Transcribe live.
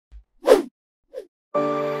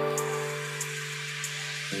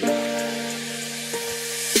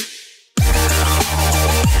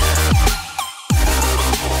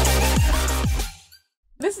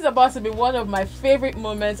about to be one of my favorite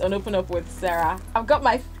moments on Open Up with Cera. I've got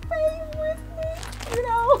my friend with me, you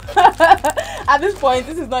know. At this point,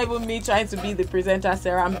 this is not even me trying to be the presenter,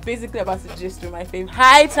 Cera. I'm basically about to gist with my fave.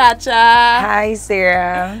 Hi, Tacha. Hi,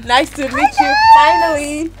 Cera. Nice to meet you,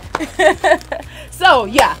 finally. So,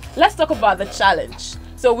 yeah, let's talk about the challenge.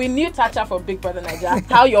 So, we knew Tacha for Big Brother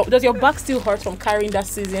Naija. Does your back still hurt from carrying that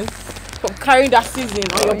season? From carrying that season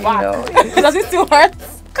on your back? Does it still hurt?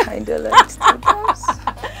 Kind of like still does.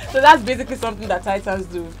 So that's basically something that Titans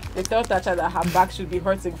do. They tell Tacha that her back should be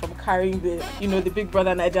hurting from carrying the, the Big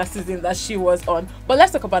Brother Naija season that she was on. But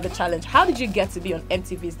let's talk about the challenge. How did you get to be on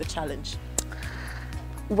MTV's The Challenge?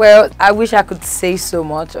 Well, I wish I could say so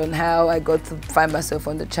much on how I got to find myself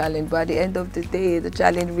on the challenge, but at the end of the day, the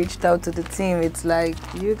challenge reached out to the team. It's like,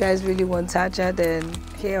 you guys really want Tacha, then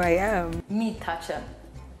here I am. Me, Tacha.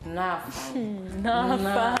 Nah, fam. Nah,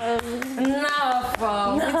 fam.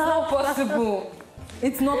 It's not possible.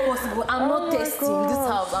 It's not possible. I'm not testing this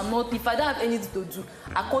house. If I don't have anything to do,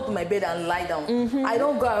 I come to my bed and lie down. I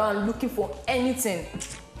don't go around looking for anything.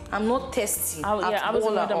 I'm not testing. I was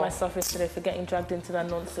annoyed at myself yesterday for getting dragged into that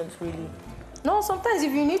nonsense, really. No, sometimes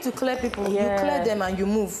if you need to clear people, you clear them and you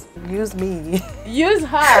move. Use me. Use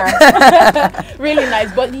her. Really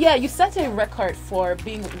nice. But yeah, you set a record for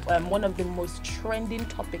being one of the most trending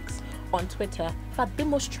topics on Twitter. In fact, the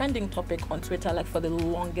most trending topic on Twitter, like for the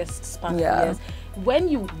longest span of years. When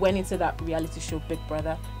you went into that reality show, Big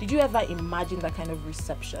Brother, did you ever imagine that kind of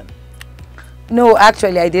reception? No,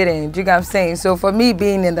 actually I didn't. You know what I'm saying? So for me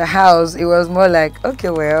being in the house, it was more like,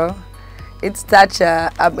 okay, well, it's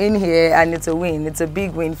Tacha, I'm in here and it's a win. It's a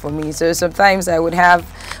big win for me. So sometimes I would have,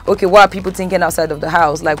 okay, what are people thinking outside of the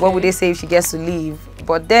house? Like, what would they say if she gets to leave?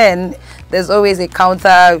 But then there's always a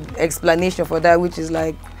counter explanation for that, which is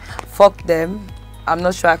like, fuck them. I'm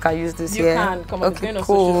not sure I can use this here. You can. Come on, okay,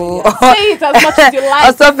 cool. Say it as much as you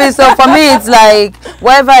like. So for me, it's like,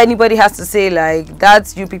 whatever anybody has to say, like,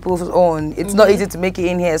 that's you people's own. It's not easy to make it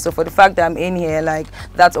in here. So for the fact that I'm in here, like,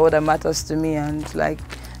 that's all that matters to me. And like,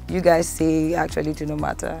 you guys say actually do not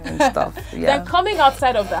matter and stuff. Yeah. Then coming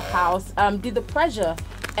outside of the house, did the pressure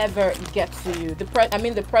ever get to you? The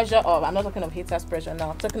pressure of, I'm not talking of haters pressure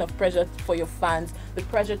now, I'm talking of pressure for your fans, the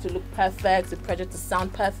pressure to look perfect, the pressure to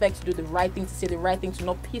sound perfect, to do the right thing, to say the right thing, to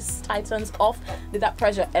not piss Titans off. Did that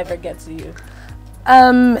pressure ever get to you?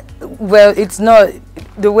 Well, it's not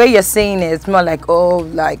the way you're saying it. It's more like, oh,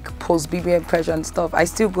 like post BBN pressure and stuff. I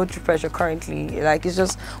still go through pressure currently. Like, it's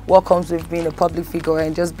just what comes with being a public figure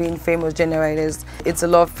and just being famous generators. It's a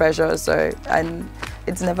lot of pressure. So, and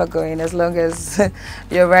it's never going as long as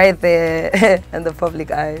you're right there in the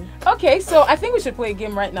public eye. Okay, so I think we should play a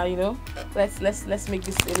game right now. Let's make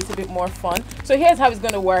this a little bit more fun. So here's how it's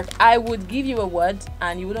going to work. I would give you a word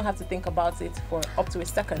and you wouldn't have to think about it for up to a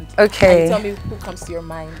second. Okay. And you tell me who comes to your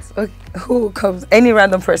mind. Okay. Who comes? Any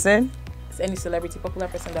random person? It's any celebrity, popular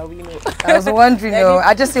person that we know. I was wondering.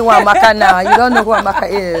 I just say Amaka now. You don't know who Amaka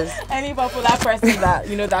is. Any popular person that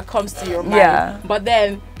that comes to your mind. Yeah. But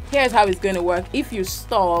then here's how it's going to work. If you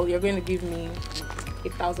stall, you're going to give me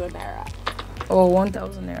 1,000 naira. Oh,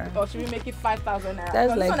 1,000 naira. Or should we make it 5,000 naira?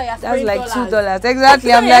 That's like $2.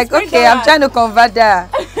 Exactly. I'm like, okay, I'm trying to convert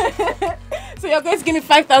that. So you're going to give me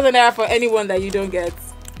 5,000 naira for anyone that you don't get.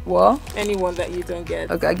 What? Anyone that you don't get.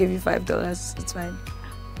 Okay, I'll give you $5. It's fine.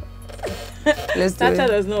 Let's do it. Tacha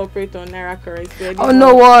does not operate on naira currency anymore. Oh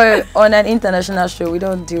no, what? On an international show, we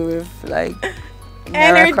don't deal with like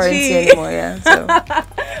naira currency anymore. Yeah. So.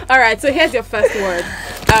 All right. So here's your first word.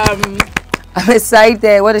 I'm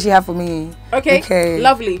excited. What does she have for me? Okay.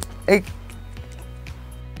 Lovely.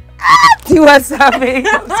 See what's happening?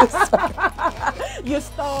 I'm so sorry. You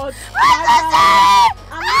stalled.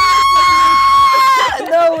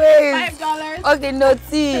 No way. $5. Okay, no,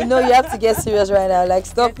 T. No, you have to get serious right now. Like,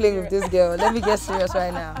 stop playing with this girl. Let me get serious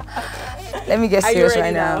right now. Let me get serious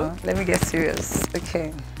right now. Let me get serious.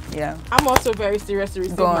 Okay. Yeah. I'm also very serious to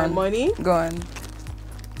receive my money. Go on.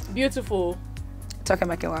 Beautiful. Talking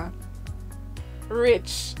about Kewa.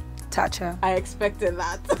 Rich. Tacha. I expected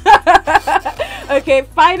that. Okay,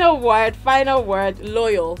 final word.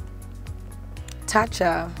 Loyal.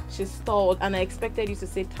 Tacha. She stalled, and I expected you to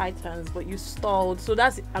say Titans, but you stalled. So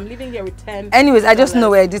I'm leaving here with 10. Anyways, I just know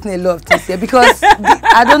where Disney love this year because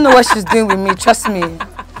I don't know what she's doing with me. Trust me.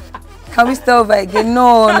 Can we start over again?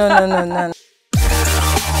 No.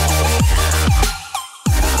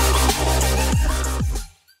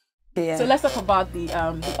 Yeah. So let's talk about the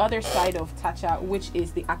other side of Tacha, which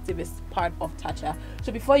is the activist part of Tacha.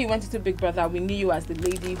 So before you went into Big Brother, we knew you as the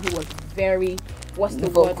lady who was very,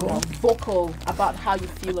 vocal about how you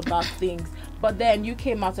feel about things. But then you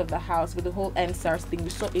came out of the house with the whole NSARS thing.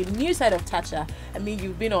 We saw a new side of Tacha. I mean,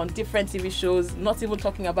 you've been on different TV shows, not even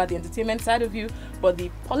talking about the entertainment side of you, but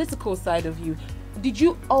the political side of you. Did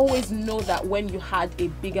you always know that when you had a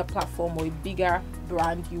bigger platform or a bigger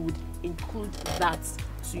brand, you would include that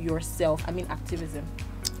to yourself? I mean, activism.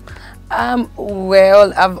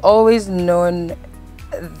 Well, I've always known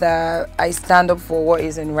that I stand up for what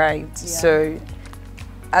isn't right. Yeah. So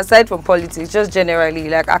aside from politics, just generally,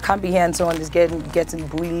 like, I can't be here and someone is getting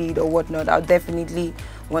bullied or whatnot. I'll definitely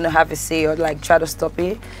want to have a say or like try to stop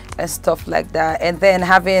it and stuff like that. And then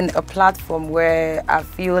having a platform where I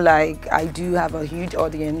feel like I do have a huge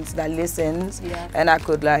audience that listens, and I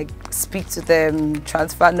could like speak to them,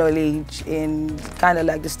 transfer knowledge in kind of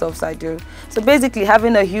like the stuffs I do. So basically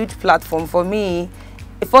having a huge platform for me,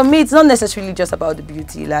 it's not necessarily just about the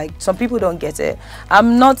beauty. Like, some people don't get it.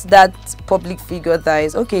 I'm not that public figure that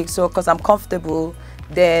is, okay, so because I'm comfortable,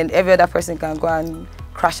 then every other person can go and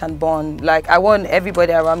crash and burn. Like, I want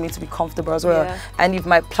everybody around me to be comfortable as well. And if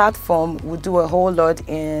my platform would do a whole lot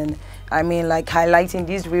in, I mean, like, highlighting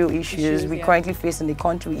these real issues we currently face in the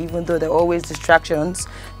country, even though there are always distractions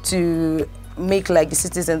to make like the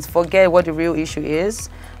citizens forget what the real issue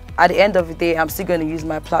is. At the end of the day, I'm still going to use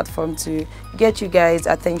my platform to get you guys'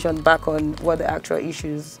 attention back on what the actual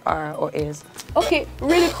issues are or is. Okay,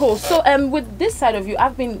 really cool. So with this side of you,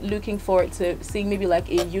 I've been looking forward to seeing maybe like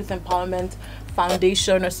a youth empowerment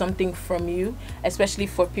foundation or something from you, especially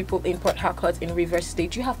for people in Port Harcourt, in Rivers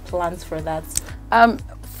State. Do you have plans for that?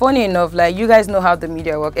 Funny enough, like, you guys know how the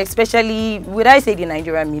media work, especially, would I say the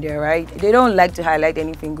Nigerian media, right? They don't like to highlight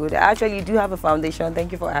anything good. I actually do have a foundation,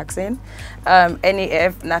 thank you for asking.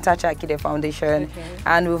 NAF, Tacha Akide Foundation.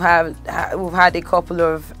 And we've had a couple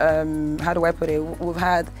of, how do I put it? We've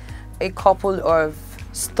had a couple of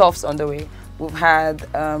stuffs on the way. We've had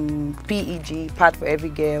PEG, Pad for Every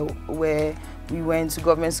Girl, where we went to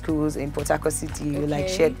government schools in Port Harcourt City, like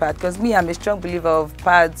shared pads. Because me, I'm a strong believer of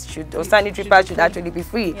pads or sanitary pads should actually be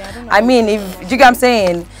free. I mean, if you get what I'm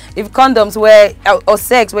saying, if condoms or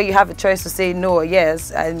sex where you have a choice to say no or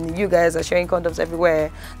yes, and you guys are sharing condoms everywhere,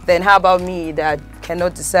 then how about me that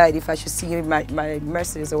cannot decide if I should see my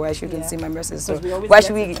menses or I shouldn't see my menses? So why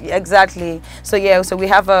should we exactly? So yeah, so we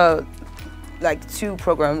have like 2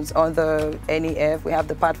 programs on the NEF. We have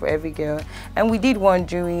the Pad for Every Girl, and we did one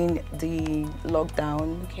during the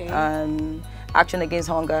lockdown, Action Against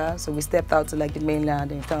Hunger. So we stepped out to like the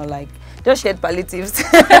mainland and kind of like just shared palliatives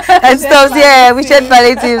and stuff. Yeah, we shared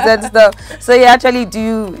palliatives and stuff. So yeah, actually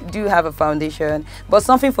do have a foundation, but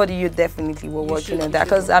something for the youth, definitely we're working on that,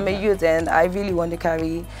 because I'm a youth and I really want to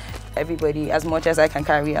carry everybody as much as I can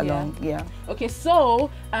carry along. Okay, so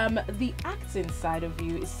the acting side of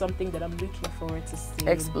you is something that I'm looking forward to seeing.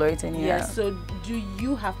 Exploiting, so do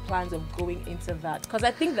you have plans of going into that? Because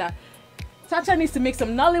I think that Tacha needs to make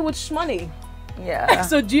some Nollywood money.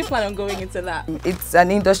 So do you plan on going into that? It's an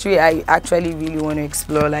industry I actually really want to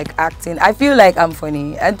explore, like acting. I feel like I'm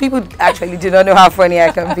funny, and people actually do not know how funny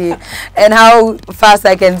I can be and how fast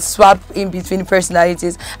I can swap in between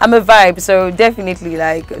personalities. I'm a vibe, so definitely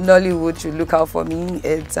like Nollywood should look out for me.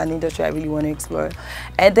 It's an industry I really want to explore.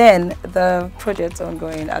 And then the project's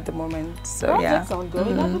ongoing at the moment. So project's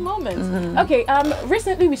ongoing at the moment. Okay,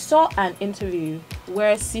 recently we saw an interview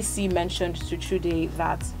where Sisi mentioned to Chude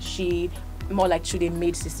that she more like Chude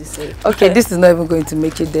made Sisi say. Okay, this is not even going to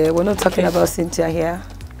make it there. We're not talking about Cynthia here.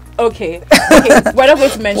 Okay, we're not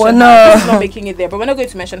going to mention her. She's not making it there, but we're not going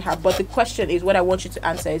to mention her. But the question is, what I want you to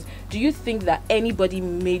answer is, do you think that anybody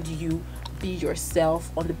made you be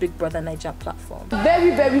yourself on the Big Brother Naija platform?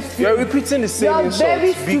 Very, very stupid. You're repeating the same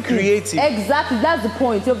insults. Be creative. Exactly, that's the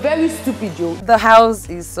point. You're very stupid, Joe. The house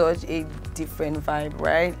is such a different vibe,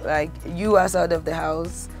 right? Like, you outside of the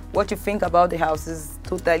house, what you think about the house is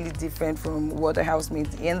totally different from what the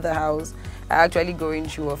housemates in the house are actually going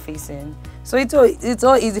through or facing. So it's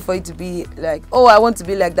all easy for you to be like, oh, I want to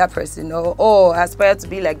be like that person, or oh, I aspire to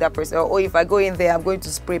be like that person, or oh, if I go in there, I'm going to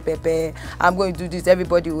spray pepper, I'm going to do this,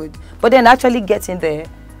 everybody would. But then actually get in there,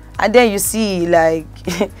 and then you see like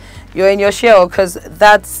you're in your shell, because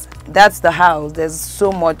that's the house. There's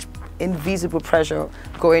so much invisible pressure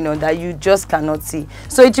going on that you just cannot see.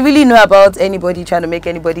 So it's really not about anybody trying to make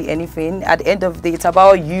anybody anything. At the end of the day, it's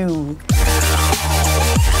about you